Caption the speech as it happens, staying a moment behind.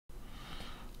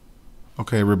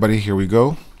Okay, everybody, here we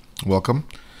go. Welcome.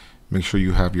 Make sure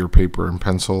you have your paper and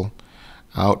pencil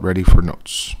out ready for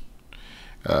notes.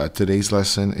 Today's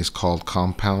lesson is called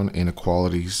Compound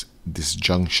Inequalities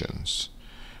Disjunctions.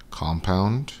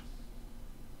 Compound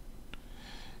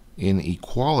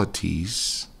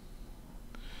Inequalities,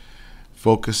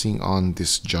 focusing on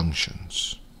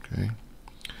disjunctions. Okay.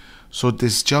 So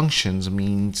disjunctions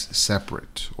means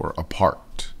separate or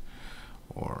apart,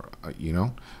 or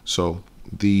So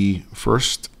the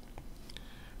first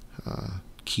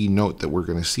key note that we're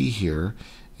going to see here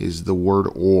is the word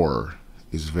or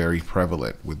is very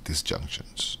prevalent with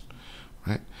disjunctions,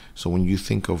 right? So when you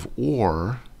think of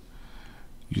or,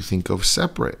 you think of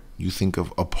separate, you think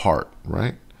of apart,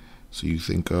 right? So you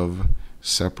think of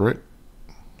separate.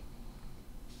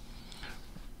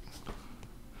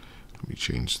 Let me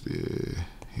change the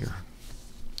here.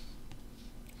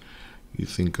 You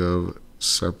think of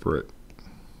separate,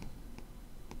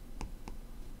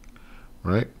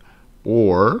 right?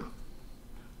 Or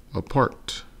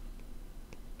apart,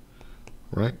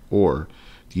 right? Or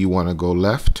do you want to go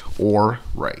left or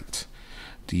right?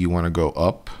 Do you want to go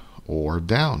up or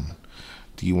down?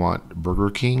 Do you want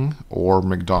Burger King or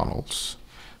McDonald's?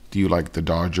 Do you like the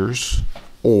Dodgers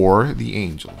or the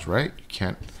Angels, right? You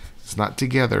can't, it's not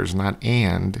together, it's not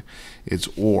and, it's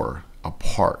or,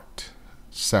 apart,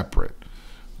 separate,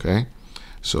 okay?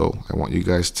 So I want you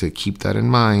guys to keep that in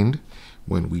mind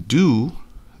when we do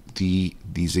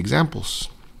these examples.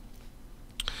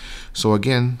 So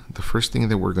again, the first thing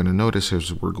that we're going to notice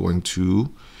is we're going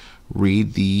to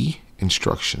read the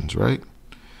instructions, right?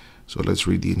 So let's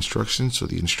read the instructions. So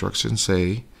the instructions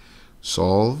say,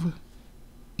 solve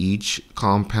each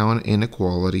compound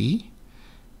inequality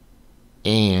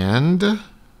and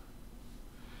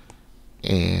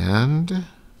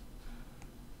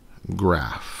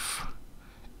graph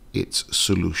its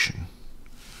solution.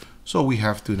 So we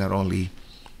have to not only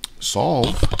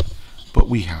solve, but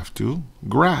we have to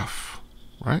graph,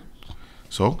 right?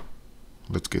 So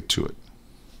let's get to it.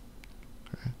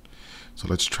 Okay. So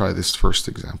let's try this first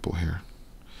example here.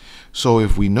 So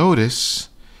if we notice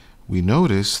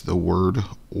the word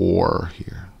or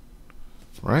here,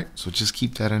 right? So just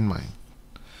keep that in mind.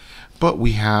 But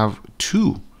we have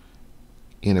two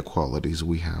inequalities.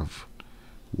 We have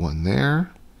one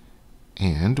there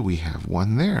and we have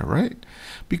one there, right?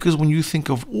 Because when you think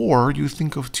of or, you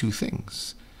think of two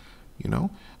things.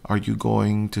 Are you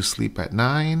going to sleep at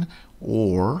 9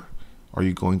 or are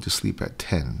you going to sleep at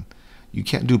 10? You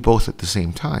can't do both at the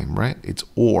same time, right? It's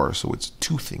or, so it's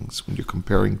two things when you're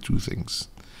comparing two things.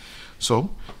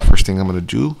 So first thing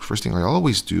I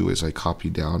always do is I copy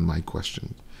down my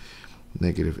question.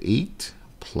 -8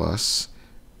 plus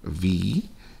v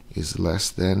is less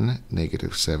than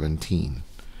 -17,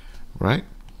 right?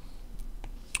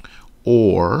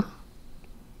 Or,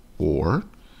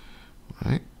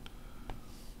 right?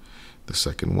 The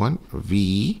second one,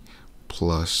 v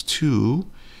plus 2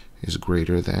 is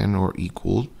greater than or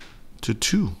equal to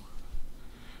 2,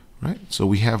 right? So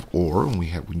we have or, and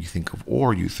when you think of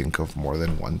or, you think of more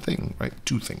than one thing, right?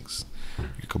 Two things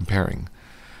you're comparing.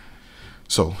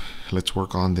 So let's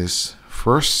work on this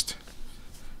first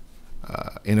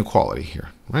inequality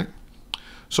here, right?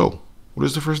 So what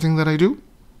is the first thing that I do?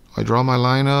 I draw my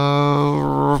line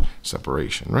of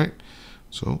separation, right?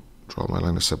 So draw my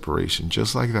line of separation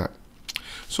just like that.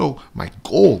 So my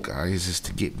goal, guys, is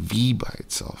to get v by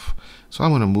itself. So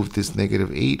I'm going to move this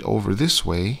 -8 over this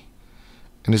way,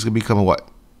 and it's going to become a what?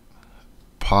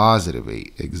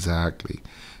 +8, exactly.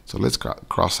 So let's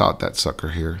cross out that sucker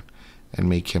here and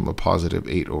make him a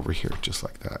 +8 over here, just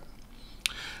like that.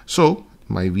 So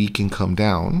my v can come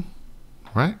down,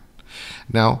 right?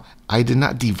 Now, I did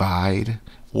not divide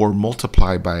or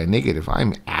multiply by a negative.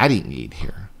 I'm adding 8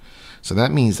 here. So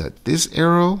that means that this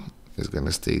arrow is going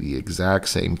to stay the exact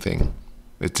same thing.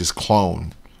 It's just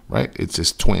clone, right? It's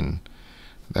just twin.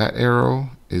 That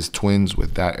arrow is twins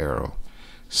with that arrow.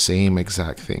 Same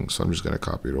exact thing. So I'm just going to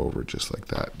copy it over just like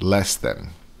that. Less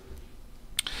than.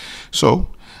 So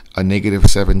a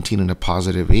 -17 and a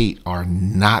 +8 are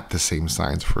not the same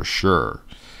signs for sure,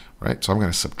 right? So I'm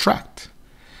going to subtract.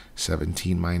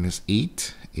 17 minus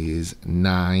 8 is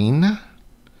 9.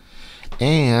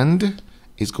 And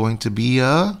it's going to be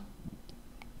a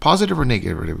positive or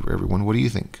negative, everyone? What do you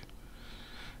think?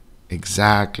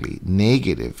 Exactly,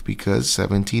 negative, because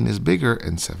 17 is bigger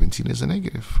and 17 is a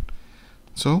negative.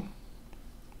 So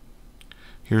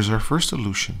here's our first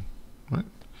solution, right?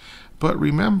 But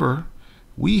remember,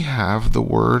 we have the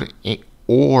word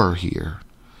or here.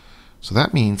 So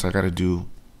that means I got to do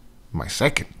my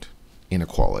second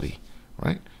inequality,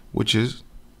 right? Which is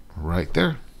right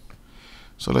there.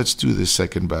 So let's do this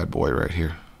second bad boy right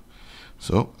here.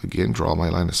 So again, draw my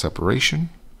line of separation.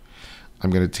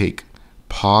 I'm going to take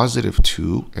positive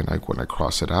 2, and when I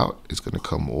cross it out, it's going to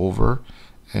come over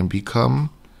and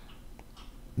become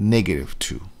negative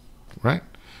 2, right?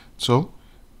 So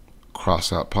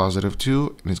cross out positive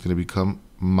 2, and it's going to become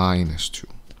minus 2.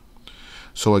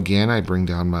 So again, I bring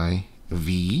down my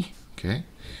v, okay?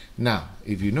 Now,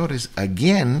 if you notice,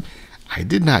 again, I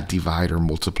did not divide or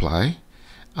multiply.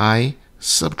 I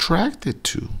subtracted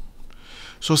 2.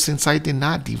 So since I did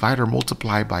not divide or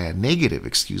multiply by a negative,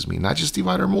 not just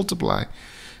divide or multiply,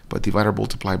 but divide or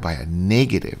multiply by a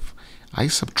negative, I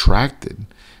subtracted.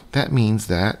 That means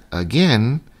that,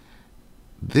 again,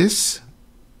 this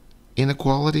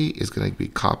inequality is going to be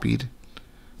copied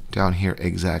down here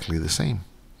exactly the same.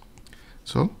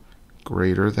 So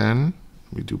greater than,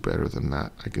 let me do better than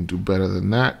that. I can do better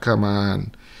than that. Come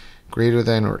on. Greater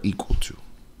than or equal to.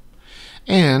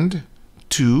 And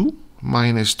 2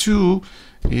 minus 2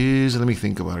 is, let me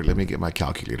think about it. Let me get my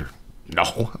calculator. No,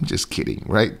 I'm just kidding,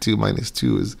 right? 2 minus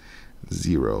 2 is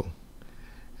 0.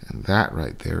 And that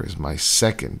right there is my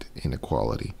second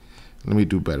inequality. Let me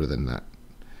do better than that.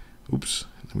 Oops,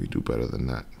 let me do better than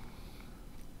that.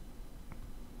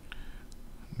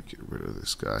 Let me get rid of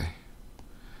this guy.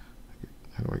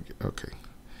 How do I get, okay.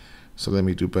 So let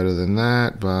me do better than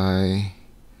that by,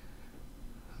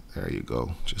 there you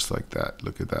go, just like that.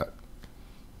 Look at that.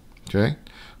 Okay,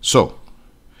 so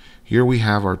here we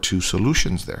have our two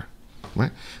solutions there,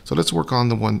 right? So let's work on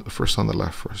the one first on the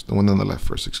left first, the one on the left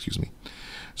first, excuse me.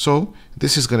 So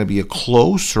this is going to be a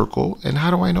closed circle. And how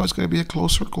do I know it's going to be a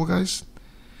closed circle, guys?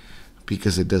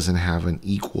 Because it doesn't have an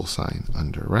equal sign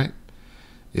under, right?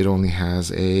 It only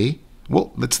has a,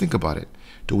 well, let's think about it.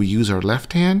 Do we use our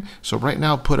left hand? So right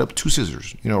now, put up two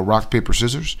scissors, you know, rock, paper,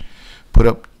 scissors. Put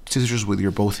up scissors with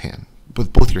your both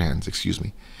your hands, excuse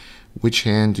me. Which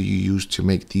hand do you use to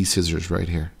make these scissors right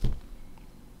here?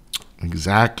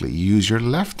 Exactly, you use your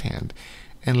left hand.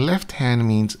 And left hand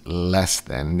means less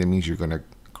than. That means you're going to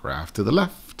graph to the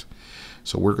left.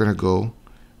 So we're going to go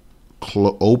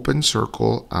open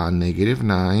circle on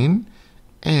 -9,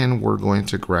 and we're going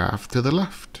to graph to the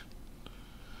left.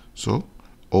 So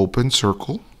open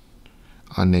circle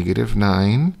on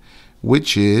 -9,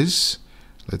 which is,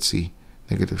 let's see,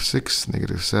 -6,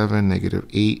 -7,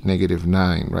 -8,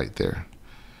 -9 right there.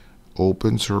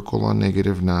 Open circle on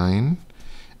 -9,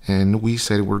 and we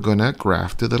said we're going to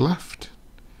graph to the left.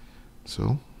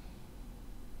 So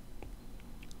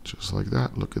just like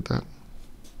that, look at that.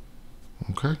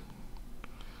 Okay,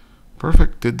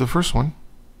 perfect, did the first one.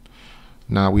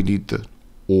 Now we need the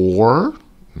or.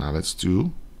 Now let's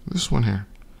do this one here.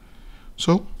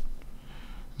 So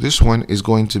this one is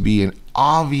going to be an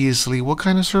obviously what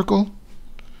kind of circle?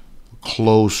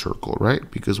 Closed circle, right?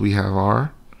 Because we have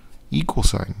our equal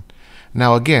sign.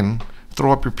 Now again,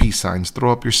 throw up your peace signs,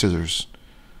 throw up your scissors.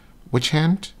 Which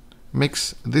hand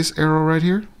makes this arrow right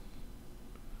here?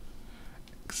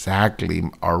 Exactly,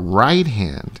 our right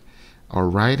hand. Our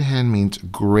right hand means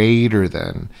greater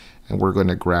than, and we're going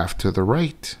to graph to the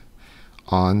right.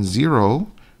 On 0,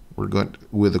 we're going,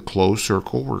 with a closed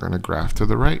circle, we're going to graph to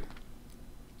the right.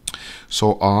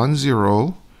 So on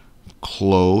 0,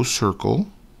 closed circle,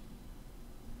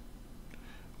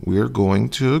 we're going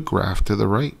to graph to the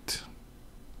right.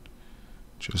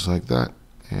 Just like that.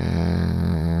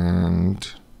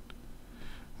 And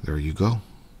there you go.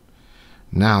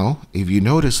 Now, if you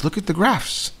notice, look at the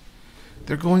graphs.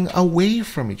 They're going away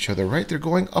from each other, right? They're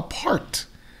going apart.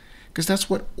 Because that's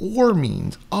what or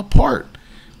means, apart.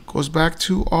 Goes back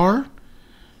to our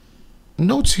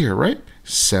notes here, right?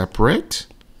 Separate,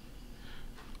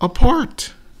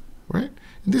 apart, right?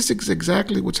 And this is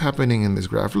exactly what's happening in this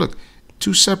graph. Look,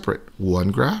 two separate,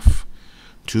 one graph,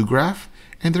 two graph,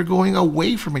 and they're going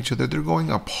away from each other. They're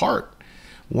going apart.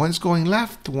 One's going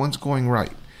left, one's going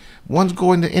right. One's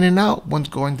going to in and out, one's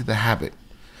going to the habit.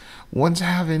 One's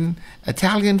having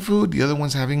Italian food, the other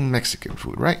one's having Mexican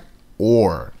food, right?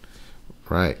 Or,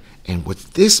 right? And what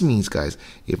this means, guys,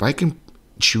 if I can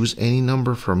choose any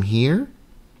number from here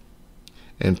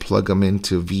and plug them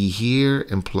into V here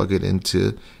and plug it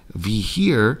into V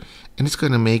here, and it's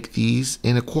going to make these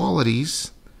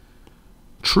inequalities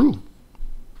true.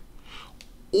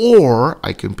 Or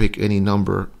I can pick any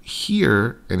number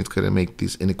here and it's going to make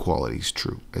these inequalities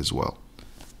true as well.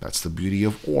 That's the beauty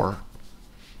of or,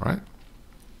 right?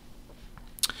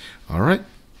 All right,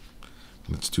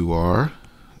 let's do our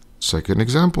second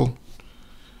example.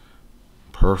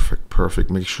 Perfect,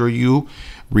 perfect. Make sure you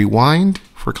rewind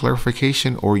for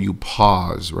clarification or you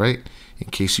pause, right? In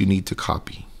case you need to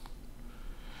copy.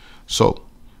 So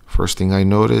first thing I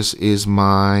notice is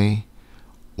my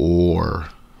or.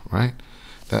 right?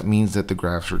 That means that the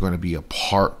graphs are going to be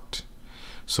apart.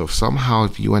 So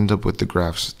if you end up with the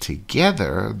graphs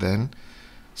together, then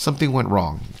something went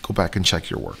wrong. Go back and check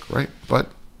your work, right?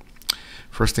 But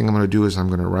first thing I'm going to do is I'm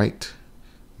going to write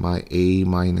my a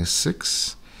minus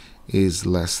 6 is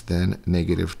less than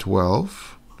negative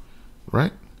 12,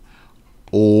 right?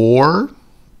 Or,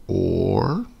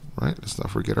 right? Let's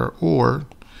not forget our or.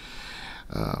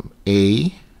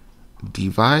 A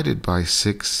divided by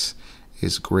 6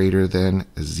 is greater than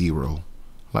 0,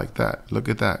 like that. Look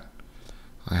at that.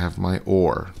 I have my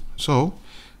or. So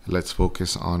let's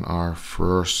focus on our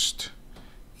first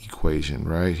equation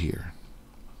right here.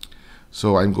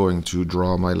 So I'm going to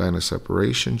draw my line of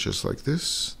separation just like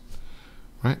this,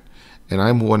 right? And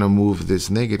I'm going to move this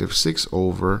negative 6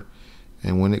 over,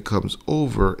 and when it comes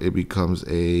over, it becomes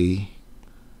a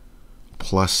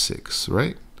plus 6,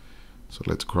 right? So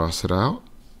let's cross it out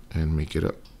and make it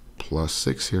a plus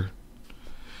 6 here.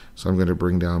 So I'm going to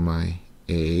bring down my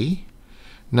a.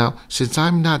 Now, since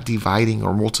I'm not dividing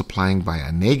or multiplying by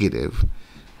a negative,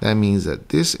 that means that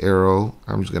this arrow,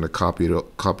 I'm just going to copy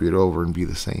it over and be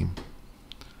the same.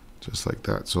 Just like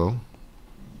that. So,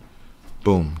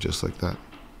 boom, just like that.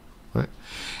 Right?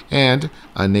 And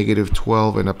a negative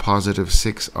 12 and a positive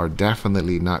 6 are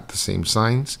definitely not the same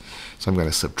signs. So I'm going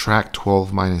to subtract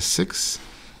 12 minus 6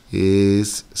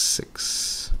 is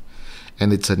 6.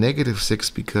 And it's a negative 6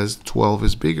 because 12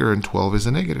 is bigger and 12 is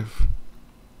a negative.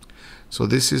 So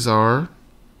this is our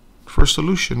first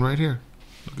solution right here.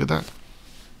 Look at that.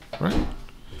 Right?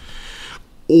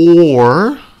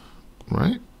 Or,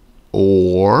 right?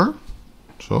 Or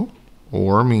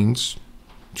means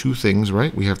two things,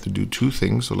 right? We have to do two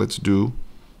things. So let's do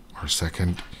our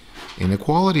second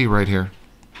inequality right here.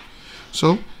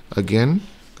 So again,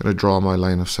 I'm going to draw my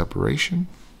line of separation,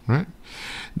 right?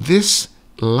 This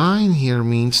line here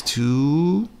means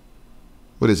to,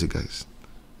 what is it, guys?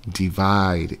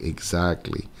 Divide,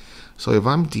 exactly. So if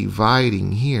I'm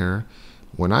dividing here,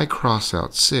 when I cross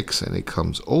out 6 and it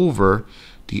comes over,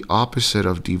 the opposite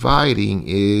of dividing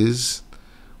is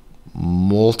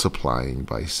multiplying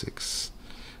by 6.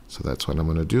 So that's what I'm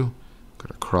going to do. I'm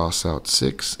going to cross out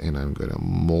 6 and I'm going to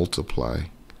multiply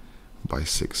by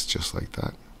 6 just like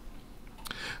that.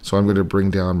 So I'm going to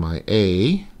bring down my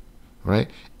a, right?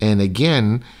 And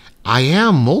again, I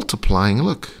am multiplying,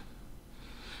 look.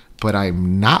 But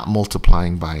I'm not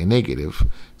multiplying by a negative.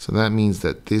 So that means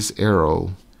that this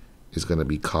arrow is going to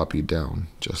be copied down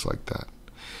just like that.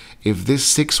 If this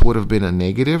 6 would have been a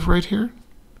negative right here,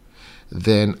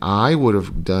 then I would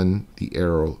have done the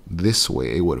arrow this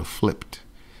way. It would have flipped.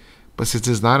 But since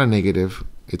it's not a negative,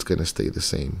 it's going to stay the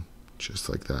same, just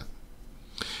like that.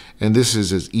 And this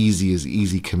is as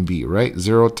easy can be, right?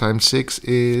 0 times 6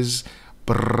 is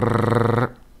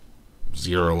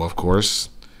 0, of course.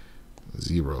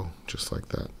 0, just like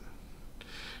that.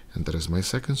 And that is my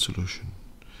second solution.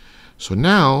 So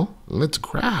now, let's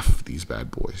graph these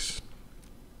bad boys.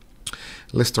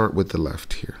 Let's start with the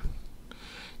left here.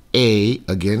 A,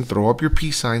 again, throw up your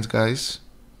peace signs, guys.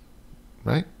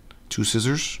 Right? 2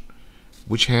 scissors.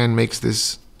 Which hand makes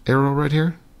this arrow right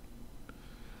here?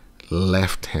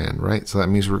 Left hand, right? So that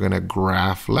means we're going to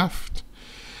graph left.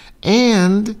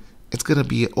 And it's going to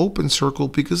be an open circle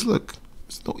because, look,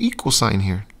 there's no equal sign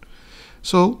here.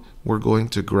 So we're going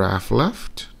to graph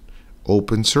left,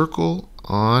 open circle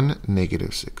on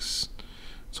negative 6.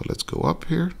 So let's go up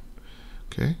here.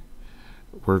 Okay.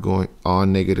 We're going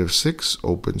on negative 6,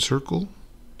 open circle,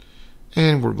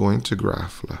 and we're going to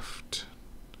graph left.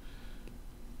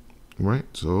 Right?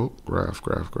 So graph.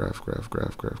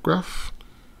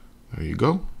 There you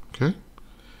go. Okay.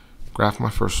 Graph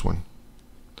my first one.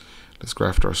 Let's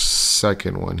graph our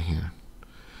second one here.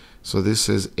 So this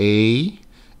is A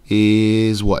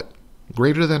is what?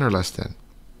 Greater than or less than?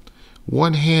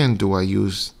 One hand do I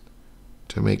use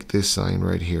to make this sign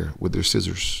right here with their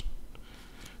scissors?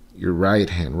 Your right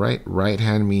hand, right? Right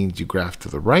hand means you graph to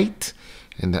the right,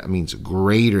 and that means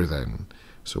greater than.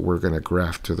 So we're going to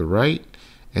graph to the right,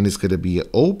 and it's going to be an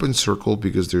open circle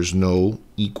because there's no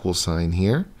equal sign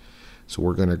here. So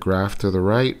we're going to graph to the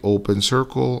right, open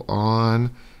circle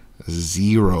on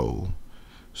 0.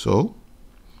 So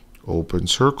open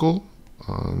circle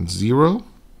on 0,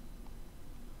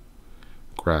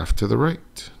 graph to the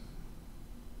right.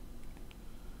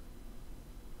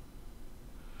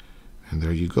 And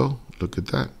there you go. Look at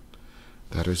that.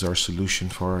 That is our solution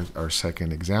for our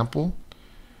second example,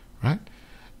 right?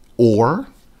 Or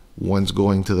one's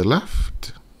going to the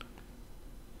left,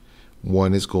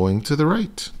 one is going to the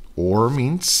right. Or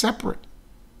means separate,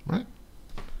 right?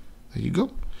 There you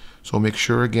go. So make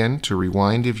sure again to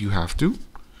rewind if you have to,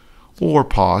 or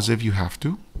pause if you have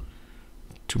to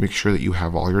to make sure that you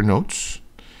have all your notes.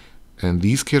 And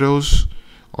these kiddos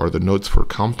are the notes for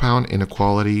compound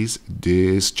inequalities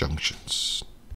disjunctions.